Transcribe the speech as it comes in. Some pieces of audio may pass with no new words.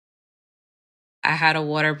I had a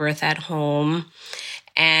water birth at home,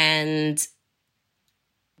 and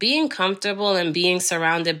being comfortable and being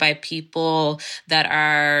surrounded by people that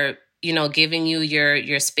are, giving you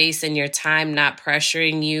your space and your time, not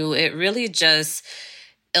pressuring you, it really just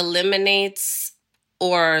eliminates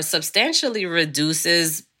or substantially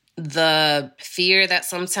reduces the fear that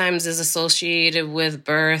sometimes is associated with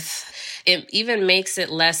birth. It even makes it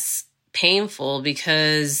less painful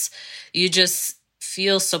because you just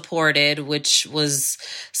feel supported, which was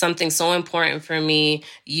something so important for me.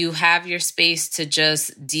 You have your space to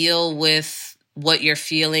just deal with what you're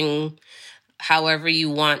feeling however you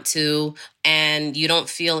want to, and you don't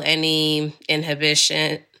feel any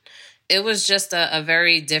inhibition. It was just a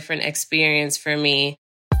very different experience for me.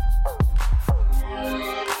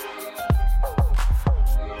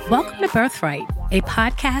 Welcome to Birthright, a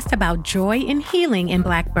podcast about joy and healing in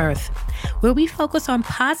Black birth, where we focus on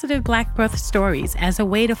positive Black birth stories as a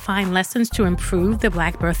way to find lessons to improve the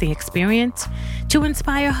Black birthing experience, to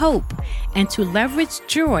inspire hope, and to leverage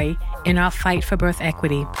joy in our fight for birth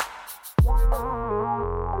equity.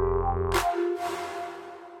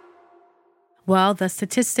 Well, the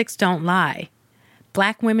statistics don't lie.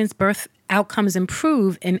 Black women's birth outcomes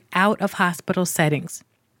improve in out-of-hospital settings.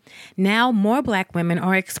 Now, more Black women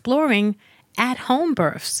are exploring at-home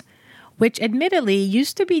births, which admittedly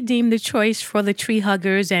used to be deemed the choice for the tree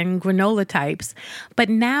huggers and granola types, but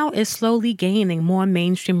now is slowly gaining more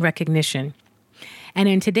mainstream recognition. And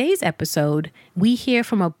in today's episode, we hear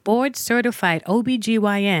from a board-certified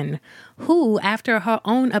OBGYN who, after her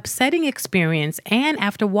own upsetting experience and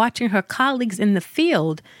after watching her colleagues in the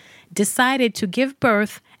field, decided to give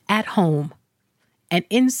birth at home. An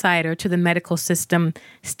insider to the medical system,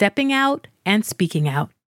 stepping out and speaking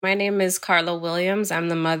out. My name is Carla Williams. I'm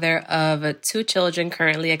the mother of 2 children,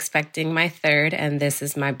 currently expecting my 3rd, and this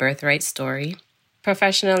is my birthright story.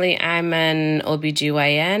 Professionally, I'm an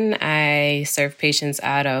OBGYN. I serve patients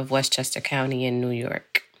out of Westchester County in New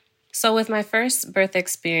York. So with my first birth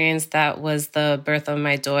experience, that was the birth of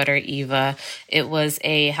my daughter, Eva. It was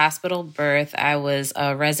a hospital birth. I was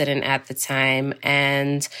a resident at the time.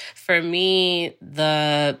 And for me,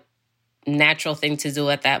 the natural thing to do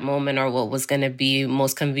at that moment, or what was going to be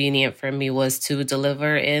most convenient for me, was to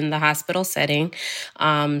deliver in the hospital setting.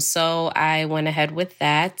 So I went ahead with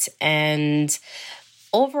that. And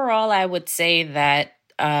overall, I would say that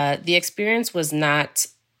the experience was not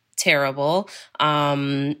terrible.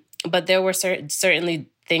 But there were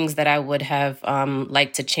certainly things that I would have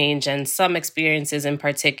liked to change, and some experiences in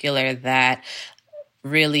particular that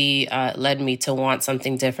really led me to want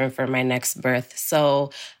something different for my next birth.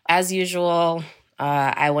 So as usual,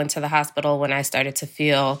 I went to the hospital when I started to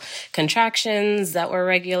feel contractions that were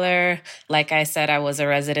regular. Like I said, I was a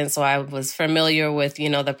resident, so I was familiar with,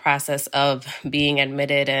 the process of being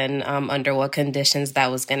admitted and under what conditions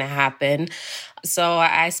that was going to happen. So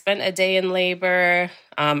I spent a day in labor.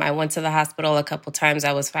 I went to the hospital a couple times.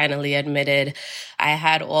 I was finally admitted. I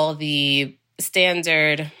had all the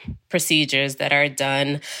standard procedures that are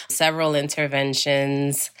done, several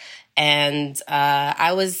interventions, and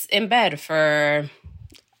I was in bed for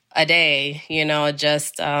a day,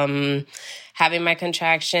 just having my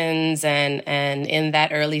contractions and in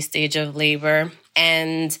that early stage of labor.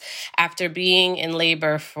 And after being in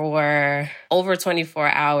labor for over 24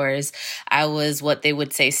 hours, I was what they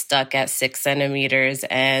would say stuck at 6 centimeters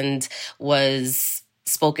and was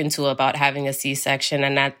spoken to about having a C-section.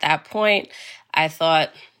 And at that point, I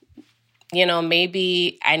thought,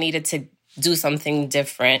 maybe I needed to do something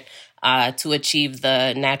different to achieve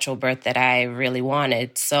the natural birth that I really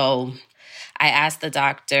wanted. So I asked the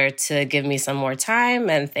doctor to give me some more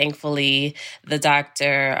time, and thankfully the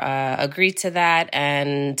doctor agreed to that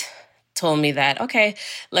and told me that, okay,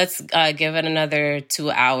 let's give it another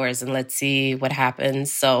 2 hours and let's see what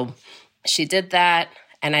happens. So she did that,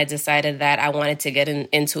 and I decided that I wanted to get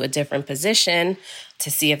into a different position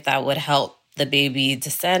to see if that would help the baby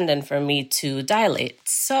descend and for me to dilate.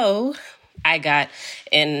 So I got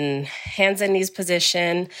in hands and knees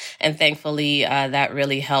position, and thankfully that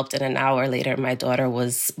really helped. And an hour later, my daughter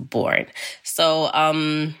was born. So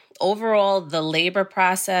overall, the labor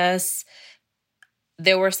process,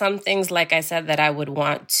 there were some things, like I said, that I would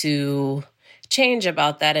want to change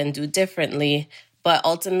about that and do differently. But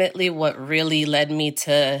ultimately, what really led me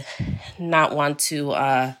to not want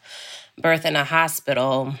to birth in a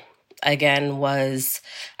hospital, again, was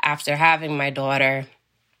after having my daughter,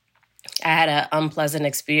 I had an unpleasant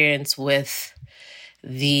experience with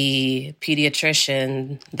the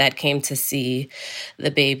pediatrician that came to see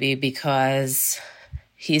the baby because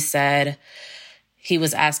he said he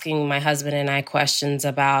was asking my husband and I questions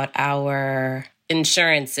about our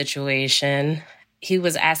insurance situation. He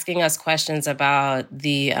was asking us questions about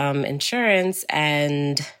the insurance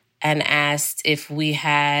and asked if we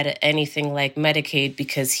had anything like Medicaid,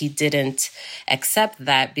 because he didn't accept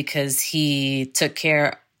that because he took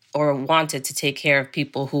care or wanted to take care of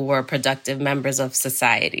people who were productive members of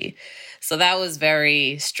society. So that was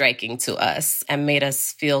very striking to us and made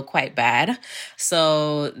us feel quite bad.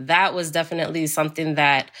 So that was definitely something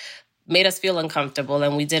that made us feel uncomfortable,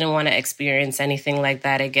 and we didn't want to experience anything like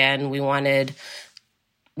that again. We wanted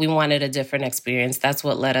a different experience. That's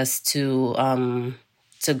what led us to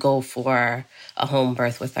go for a home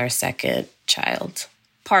birth with our second child.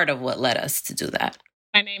 Part of what led us to do that.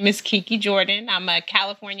 My name is Kiki Jordan. I'm a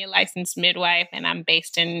California licensed midwife, and I'm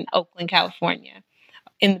based in Oakland, California,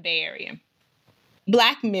 in the Bay Area.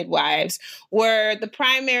 Black midwives were the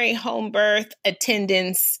primary home birth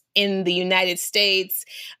attendants in the United States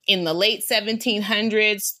in the late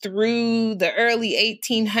 1700s through the early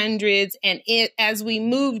 1800s. And as we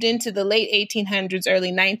moved into the late 1800s,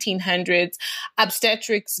 early 1900s,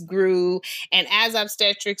 obstetrics grew. And as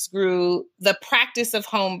obstetrics grew, the practice of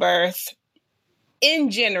home birth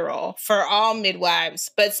in general for all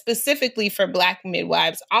midwives, but specifically for Black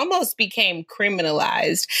midwives, almost became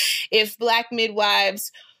criminalized. If Black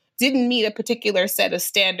midwives didn't meet a particular set of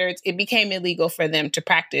standards, it became illegal for them to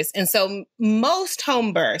practice. And so most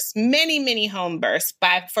home births, many home births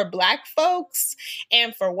for Black folks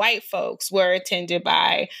and for white folks were attended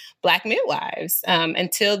by Black midwives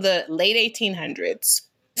until the late 1800s.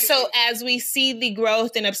 So as we see the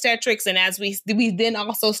growth in obstetrics, and as we then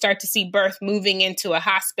also start to see birth moving into a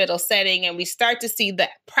hospital setting, and we start to see the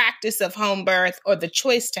practice of home birth or the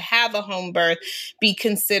choice to have a home birth be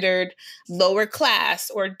considered lower class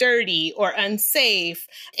or dirty or unsafe.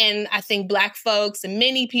 And I think Black folks and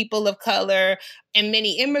many people of color and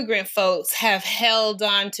many immigrant folks have held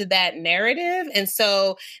on to that narrative. And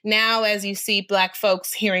so now as you see Black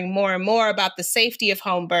folks hearing more and more about the safety of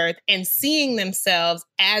home birth and seeing themselves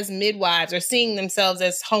as midwives or seeing themselves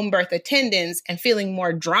as home birth attendants and feeling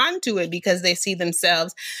more drawn to it because they see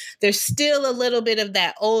themselves, there's still a little bit of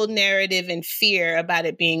that old narrative and fear about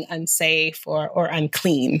it being unsafe or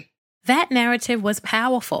unclean. That narrative was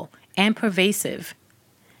powerful and pervasive.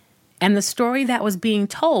 And the story that was being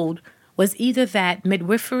told was either that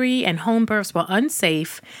midwifery and home births were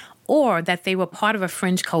unsafe or that they were part of a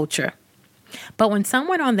fringe culture. But when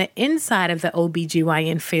someone on the inside of the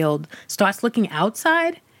OBGYN field starts looking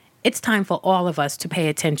outside, it's time for all of us to pay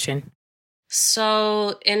attention.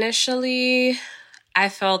 So initially, I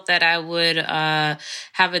felt that I would have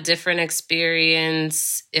a different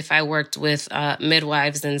experience if I worked with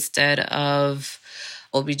midwives instead of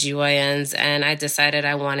OBGYNs, and I decided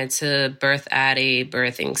I wanted to birth at a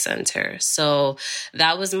birthing center. So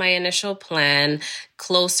that was my initial plan.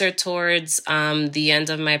 Closer towards the end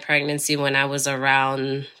of my pregnancy, when I was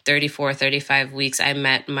around 34, 35 weeks, I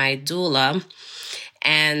met my doula.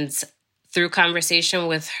 And through conversation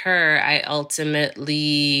with her, I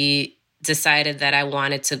ultimately decided that I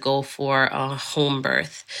wanted to go for a home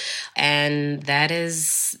birth. And that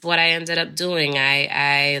is what I ended up doing.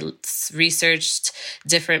 I researched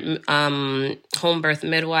different home birth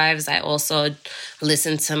midwives. I also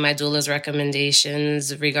listened to my doula's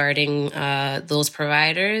recommendations regarding those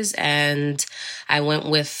providers. And I went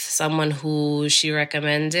with someone who she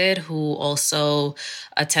recommended, who also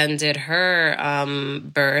attended her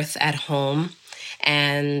birth at home.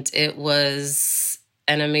 And it was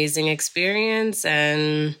an amazing experience,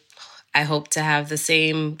 and I hope to have the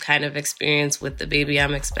same kind of experience with the baby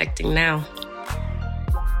I'm expecting now.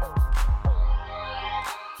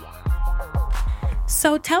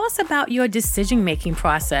 So tell us about your decision-making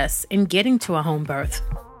process in getting to a home birth.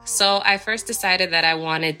 So I first decided that I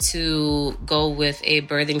wanted to go with a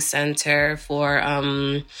birthing center for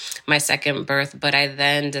my second birth, but I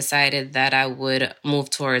then decided that I would move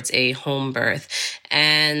towards a home birth.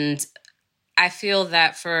 And I feel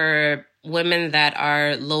that for women that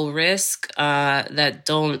are low risk, that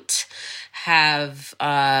don't have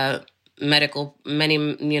medical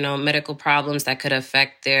problems that could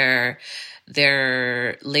affect their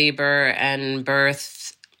labor and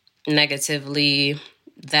birth negatively,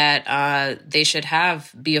 that they should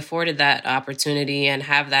be afforded that opportunity and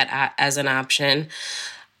have that as an option.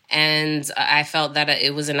 And I felt that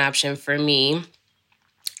it was an option for me.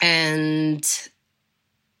 And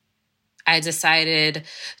I decided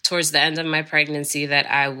towards the end of my pregnancy that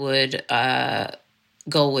I would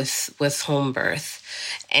go with home birth.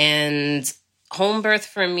 And home birth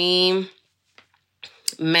for me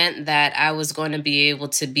meant that I was going to be able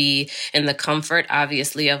to be in the comfort,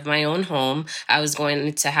 obviously, of my own home. I was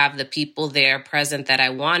going to have the people there present that I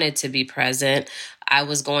wanted to be present. I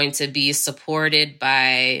was going to be supported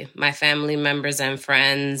by my family members and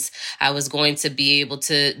friends. I was going to be able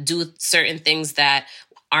to do certain things that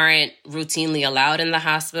aren't routinely allowed in the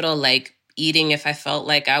hospital, like eating if I felt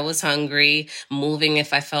like I was hungry, moving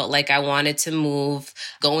if I felt like I wanted to move,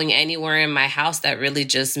 going anywhere in my house that really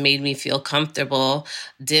just made me feel comfortable,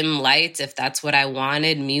 dim lights if that's what I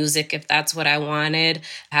wanted, music if that's what I wanted,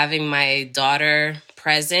 having my daughter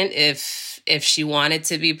present if she wanted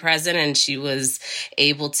to be present and she was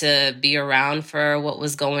able to be around for what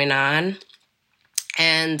was going on.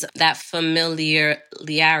 And that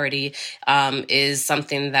familiarity is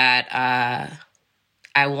something that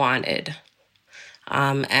I wanted.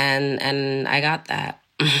 And I got that.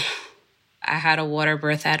 I had a water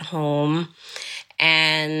birth at home,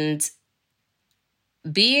 and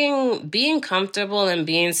being comfortable and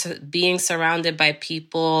being surrounded by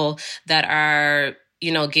people that are,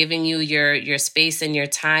 giving you your space and your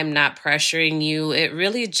time, not pressuring you, it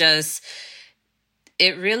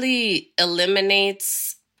really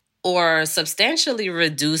eliminates or substantially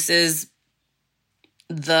reduces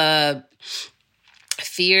the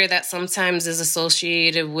fear that sometimes is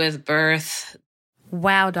associated with birth.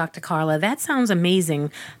 Wow, Dr. Carla, that sounds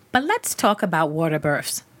amazing. But let's talk about water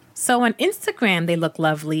births. So on Instagram, they look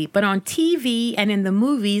lovely, but on TV and in the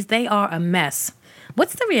movies, they are a mess.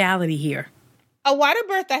 What's the reality here? A water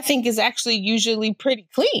birth, I think, is actually usually pretty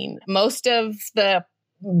clean. Most of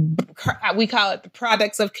we call it the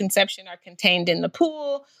products of conception, are contained in the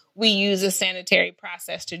pool. We use a sanitary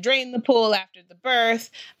process to drain the pool after the birth.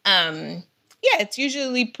 It's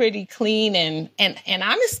usually pretty clean. And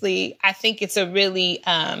honestly, I think it's a really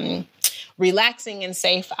relaxing and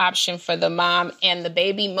safe option for the mom and the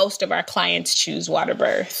baby. Most of our clients choose water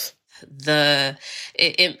birth.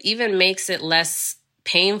 It even makes it less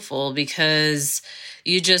painful because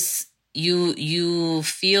you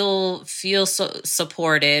feel so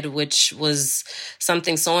supported, which was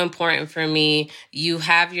something so important for me. You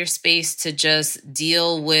have your space to just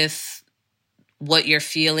deal with what you're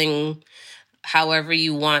feeling however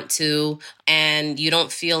you want to, and you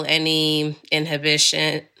don't feel any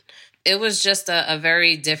inhibition. It was just a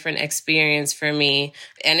very different experience for me,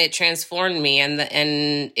 and it transformed me, and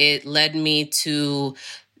it led me to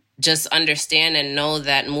just understand and know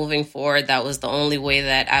that moving forward, that was the only way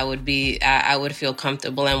that I would feel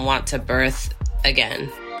comfortable and want to birth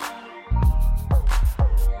again.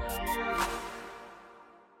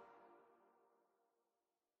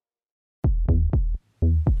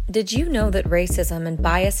 Did you know that racism and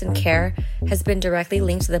bias in care has been directly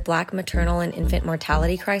linked to the Black maternal and infant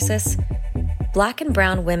mortality crisis? Black and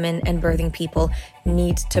brown women and birthing people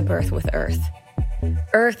need to birth with Earth.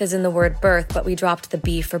 Earth is in the word birth, but we dropped the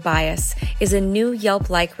B for bias, is a new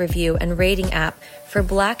Yelp-like review and rating app for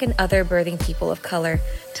Black and other birthing people of color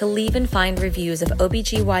to leave and find reviews of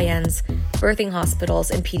OBGYNs, birthing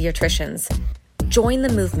hospitals, and pediatricians. Join the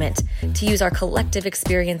movement to use our collective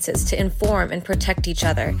experiences to inform and protect each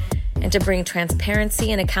other and to bring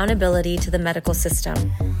transparency and accountability to the medical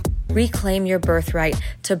system. Reclaim your birthright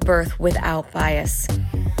to birth without bias.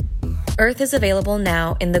 Earth is available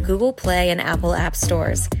now in the Google Play and Apple App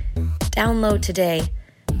stores. Download today.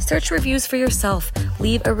 Search reviews for yourself.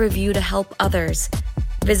 Leave a review to help others.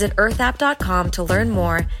 Visit earthapp.com to learn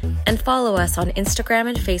more and follow us on Instagram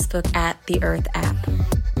and Facebook at The Earth App.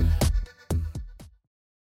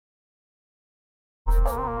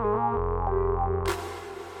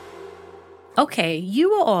 Okay,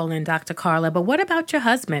 you were all in, Dr. Carla, but what about your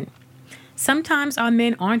husband? Sometimes our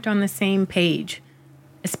men aren't on the same page,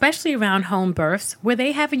 especially around home births, where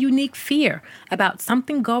they have a unique fear about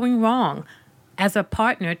something going wrong as a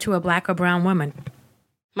partner to a Black or brown woman.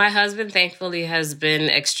 My husband, thankfully, has been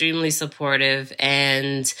extremely supportive,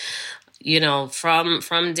 and,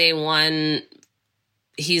 from day one,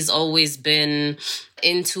 he's always been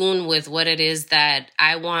in tune with what it is that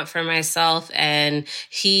I want for myself, and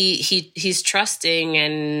he's trusting,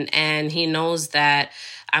 and he knows that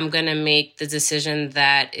I'm going to make the decision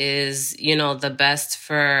that is, the best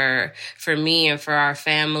for me and for our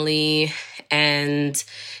family. And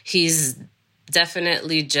he's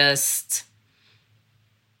definitely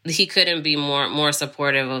he couldn't be more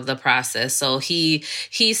supportive of the process. So he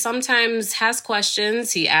sometimes has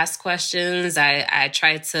questions. He asks questions. I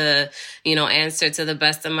try to, answer to the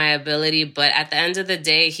best of my ability. But at the end of the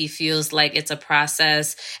day, he feels like it's a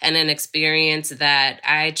process and an experience that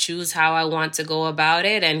I choose how I want to go about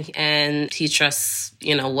it. And he trusts,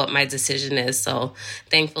 what my decision is. So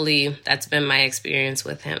thankfully, that's been my experience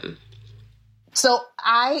with him. So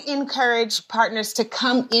I encourage partners to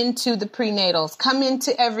come into the prenatals, come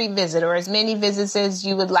into every visit or as many visits as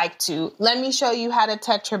you would like to. Let me show you how to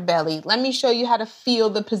touch her belly. Let me show you how to feel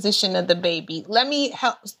the position of the baby. Let me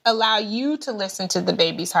allow you to listen to the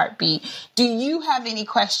baby's heartbeat. Do you have any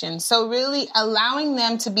questions? So really allowing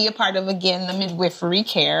them to be a part of, again, the midwifery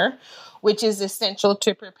care, which is essential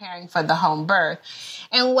to preparing for the home birth.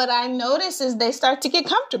 And what I notice is they start to get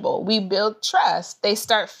comfortable. We build trust. They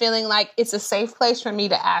start feeling like it's a safe place for me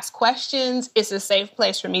to ask questions. It's a safe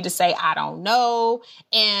place for me to say, I don't know.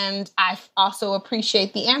 And I also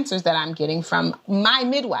appreciate the answers that I'm getting from my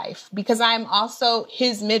midwife because I'm also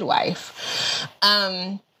his midwife.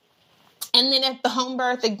 And then at the home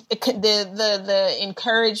birth, the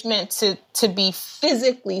encouragement to be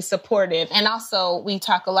physically supportive. And also we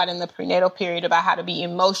talk a lot in the prenatal period about how to be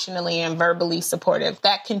emotionally and verbally supportive.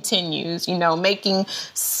 That continues, making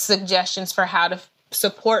suggestions for how to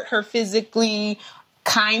support her physically,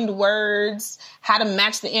 kind words, how to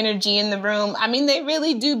match the energy in the room. I mean, they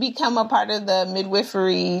really do become a part of the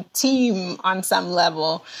midwifery team on some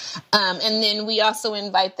level. And then we also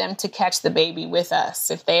invite them to catch the baby with us.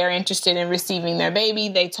 If they are interested in receiving their baby,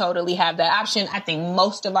 they totally have that option. I think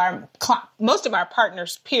most of our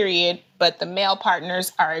partners, period, but the male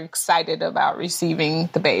partners are excited about receiving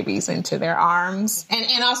the babies into their arms.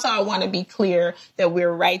 And also I want to be clear that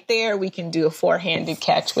we're right there. We can do a four-handed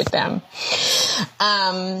catch with them.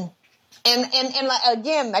 And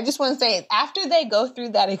again, I just want to say, after they go through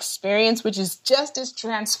that experience, which is just as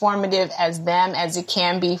transformative as them as it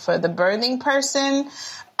can be for the birthing person,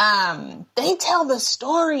 they tell the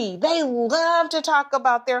story. They love to talk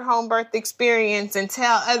about their home birth experience and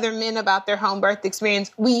tell other men about their home birth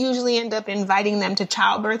experience. We usually end up inviting them to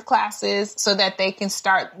childbirth classes so that they can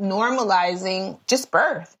start normalizing just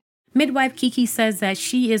birth. Midwife Kiki says that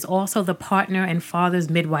she is also the partner and father's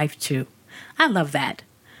midwife too. I love that.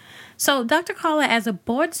 So, Dr. Carla, as a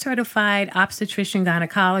board-certified obstetrician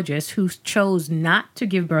gynecologist who chose not to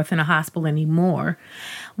give birth in a hospital anymore,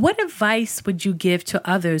 what advice would you give to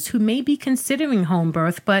others who may be considering home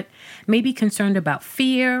birth but may be concerned about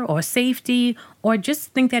fear or safety or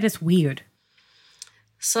just think that it's weird?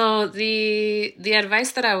 So the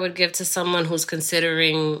advice that I would give to someone who's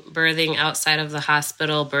considering birthing outside of the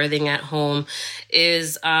hospital, birthing at home,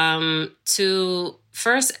 is to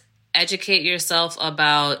first educate yourself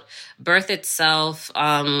about birth itself.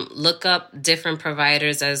 Look up different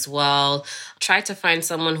providers as well. Try to find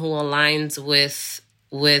someone who aligns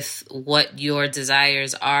with what your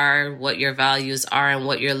desires are, what your values are, and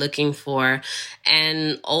what you're looking for.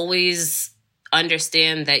 And always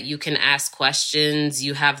understand that you can ask questions.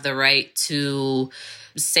 You have the right to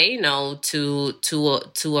say no to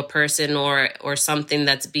a person or something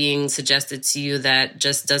that's being suggested to you that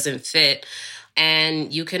just doesn't fit.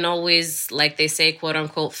 And you can always, like they say, quote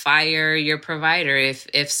unquote, fire your provider.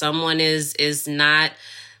 If someone is not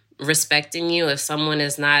respecting you, if someone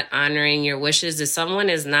is not honoring your wishes, if someone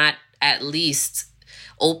is not at least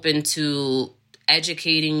open to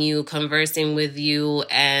educating you, conversing with you,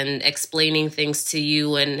 and explaining things to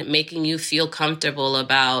you and making you feel comfortable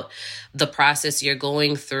about the process you're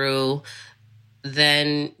going through,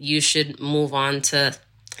 then you should move on to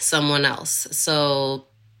someone else. So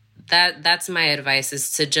that's my advice,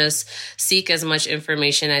 is to just seek as much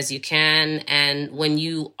information as you can. And when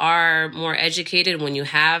you are more educated, when you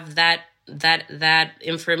have that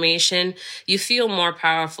information, you feel more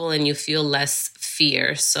powerful and you feel less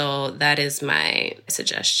fear. So that is my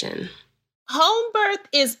suggestion. Home birth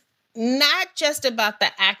is not just about the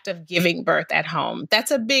act of giving birth at home.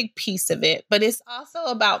 That's a big piece of it, but it's also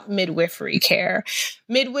about midwifery care.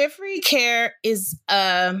 Midwifery care is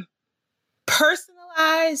personalized,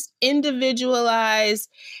 individualized,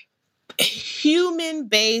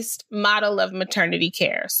 human-based model of maternity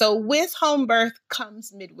care. So with home birth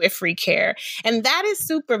comes midwifery care, and that is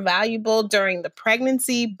super valuable during the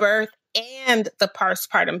pregnancy, birth, and the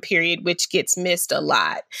postpartum period, which gets missed a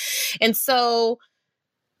lot. And so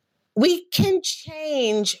we can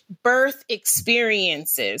change birth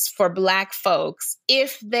experiences for Black folks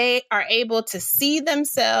if they are able to see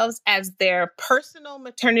themselves as their personal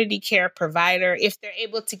maternity care provider, if they're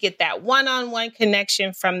able to get that one-on-one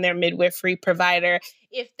connection from their midwifery provider,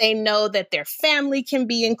 if they know that their family can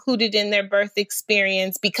be included in their birth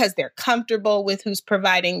experience because they're comfortable with who's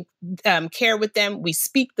providing care with them. We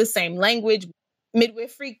speak the same language.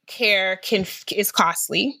 midwifery care is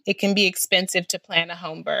costly. It can be expensive to plan a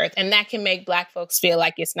home birth, and that can make Black folks feel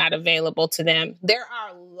like it's not available to them. There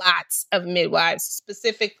are lots of midwives,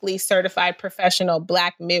 specifically certified professional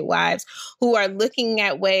Black midwives, who are looking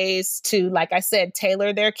at ways to, like I said,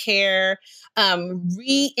 tailor their care,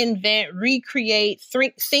 reinvent, recreate,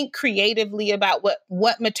 think creatively about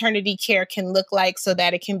what maternity care can look like so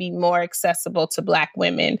that it can be more accessible to Black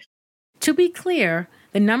women. To be clear,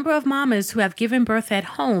 the number of mamas who have given birth at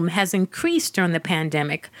home has increased during the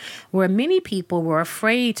pandemic, where many people were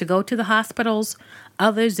afraid to go to the hospitals.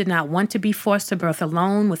 Others did not want to be forced to birth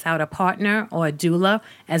alone without a partner or a doula,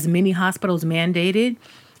 as many hospitals mandated.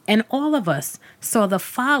 And all of us saw the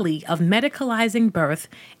folly of medicalizing birth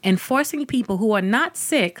and forcing people who are not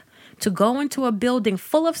sick to go into a building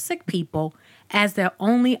full of sick people as their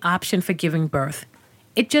only option for giving birth.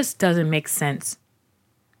 It just doesn't make sense.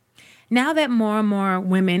 Now that more and more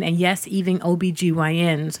women, and yes, even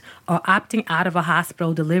OBGYNs, are opting out of a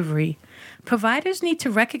hospital delivery, providers need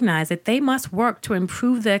to recognize that they must work to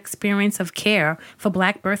improve the experience of care for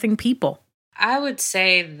Black birthing people. I would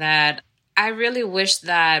say that I really wish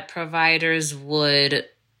that providers would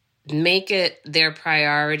make it their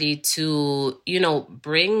priority to,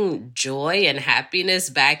 bring joy and happiness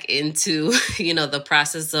back into, the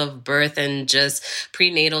process of birth and just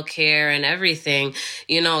prenatal care and everything.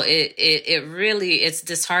 It really, it's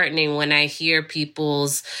disheartening when I hear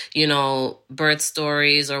people's, birth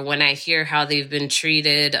stories, or when I hear how they've been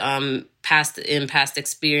treated, past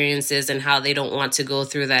experiences, and how they don't want to go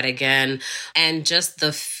through that again. And just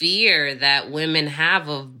the fear that women have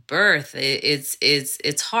of birth,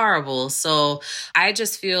 it's horrible. So I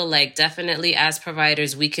just feel like definitely as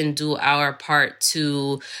providers, we can do our part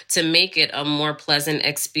to make it a more pleasant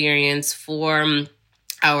experience for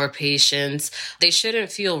our patients. They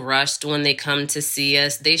shouldn't feel rushed when they come to see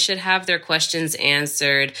us. They should have their questions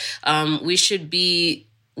answered. We should be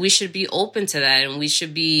open to that, and we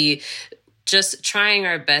should be just trying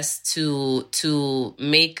our best to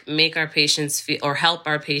make our patients feel, or help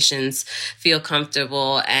our patients feel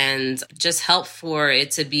comfortable, and just help for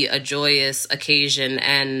it to be a joyous occasion,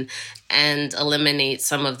 and eliminate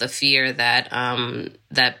some of the fear that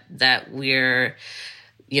we're,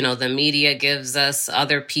 the media gives us,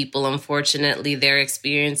 other people, unfortunately, their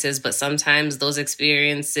experiences. But sometimes those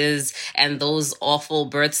experiences and those awful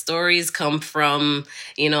birth stories come from,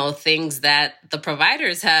 things that the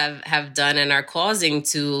providers have done and are causing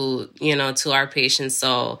to our patients.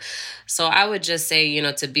 So I would just say,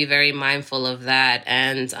 to be very mindful of that,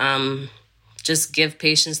 and just give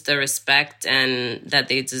patients the respect and that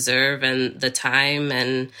they deserve, and the time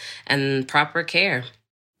and proper care.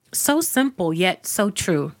 So simple, yet so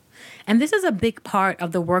true. And this is a big part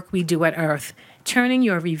of the work we do at Earth, turning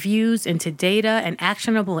your reviews into data and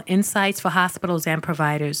actionable insights for hospitals and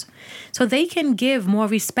providers, so they can give more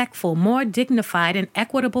respectful, more dignified, and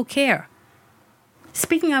equitable care.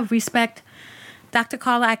 Speaking of respect, Dr.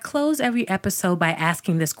 Carla, I close every episode by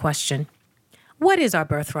asking this question. What is our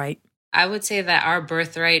birthright? I would say that our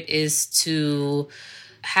birthright is to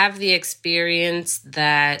have the experience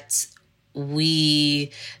that we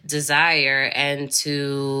desire, and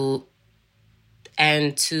to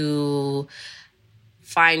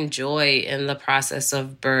find joy in the process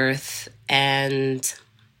of birth, and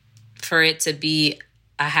for it to be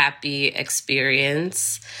a happy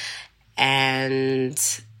experience. And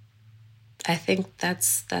I think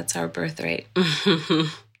that's our birthright.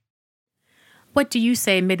 What do you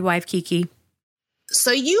say, Midwife Kiki?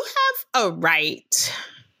 So you have a right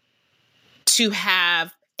to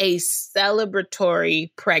have a celebratory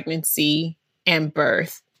pregnancy and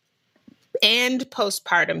birth and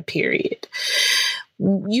postpartum period.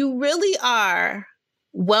 You really are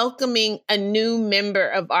welcoming a new member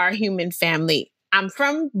of our human family. I'm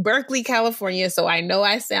from Berkeley, California, so I know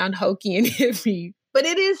I sound hokey and hippie, but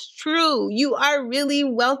it is true. You are really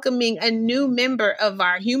welcoming a new member of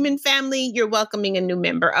our human family. You're welcoming a new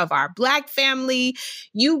member of our Black family.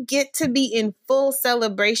 You get to be in full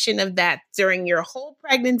celebration of that during your whole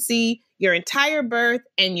pregnancy, your entire birth,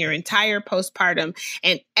 and your entire postpartum.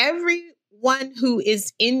 And everyone who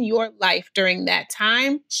is in your life during that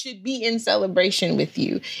time should be in celebration with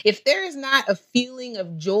you. If there is not a feeling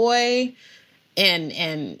of joy and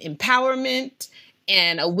empowerment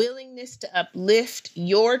and a willingness to uplift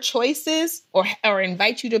your choices, or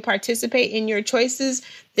invite you to participate in your choices,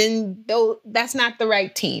 then that's not the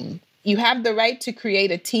right team. You have the right to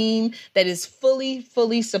create a team that is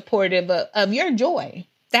fully supportive of your joy.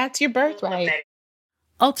 That's your birthright.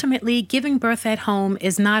 Ultimately, giving birth at home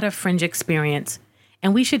is not a fringe experience,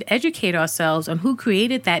 and we should educate ourselves on who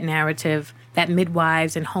created that narrative that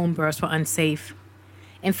midwives and home births were unsafe.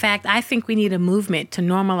 In fact, I think we need a movement to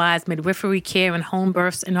normalize midwifery care and home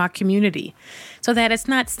births in our community so that it's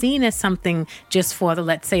not seen as something just for the,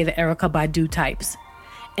 let's say, the Erykah Badu types.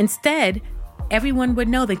 Instead, everyone would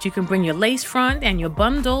know that you can bring your lace front and your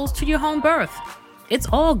bundles to your home birth. It's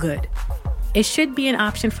all good. It should be an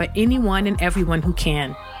option for anyone and everyone who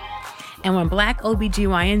can. And when Black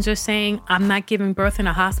OBGYNs are saying, I'm not giving birth in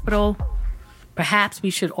a hospital, perhaps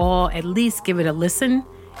we should all at least give it a listen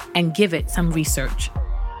and give it some research.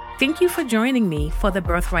 Thank you for joining me for the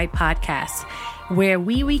Birthright Podcast, where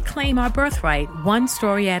we reclaim our birthright one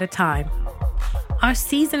story at a time. Our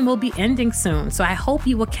season will be ending soon, so I hope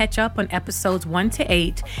you will catch up on episodes 1 to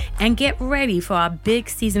 8 and get ready for our big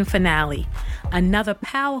season finale, another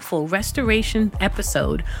powerful restoration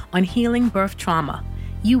episode on healing birth trauma.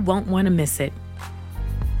 You won't want to miss it.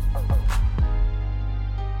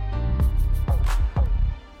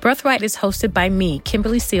 Birthright is hosted by me,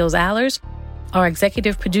 Kimberly Seals-Allers. Our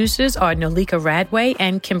executive producers are Nolika Radway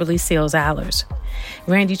and Kimberly Seals-Allers.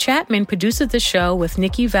 Randy Chapman produces the show with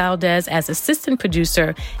Nikki Valdez as assistant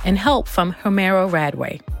producer and help from Homero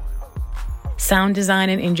Radway. Sound design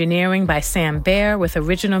and engineering by Sam Baer with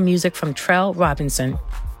original music from Trell Robinson.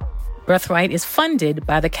 Birthright is funded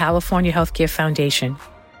by the California Healthcare Foundation.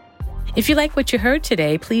 If you like what you heard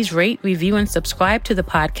today, please rate, review, and subscribe to the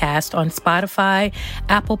podcast on Spotify,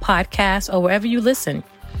 Apple Podcasts, or wherever you listen.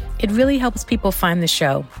 It really helps people find the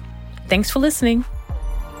show. Thanks for listening.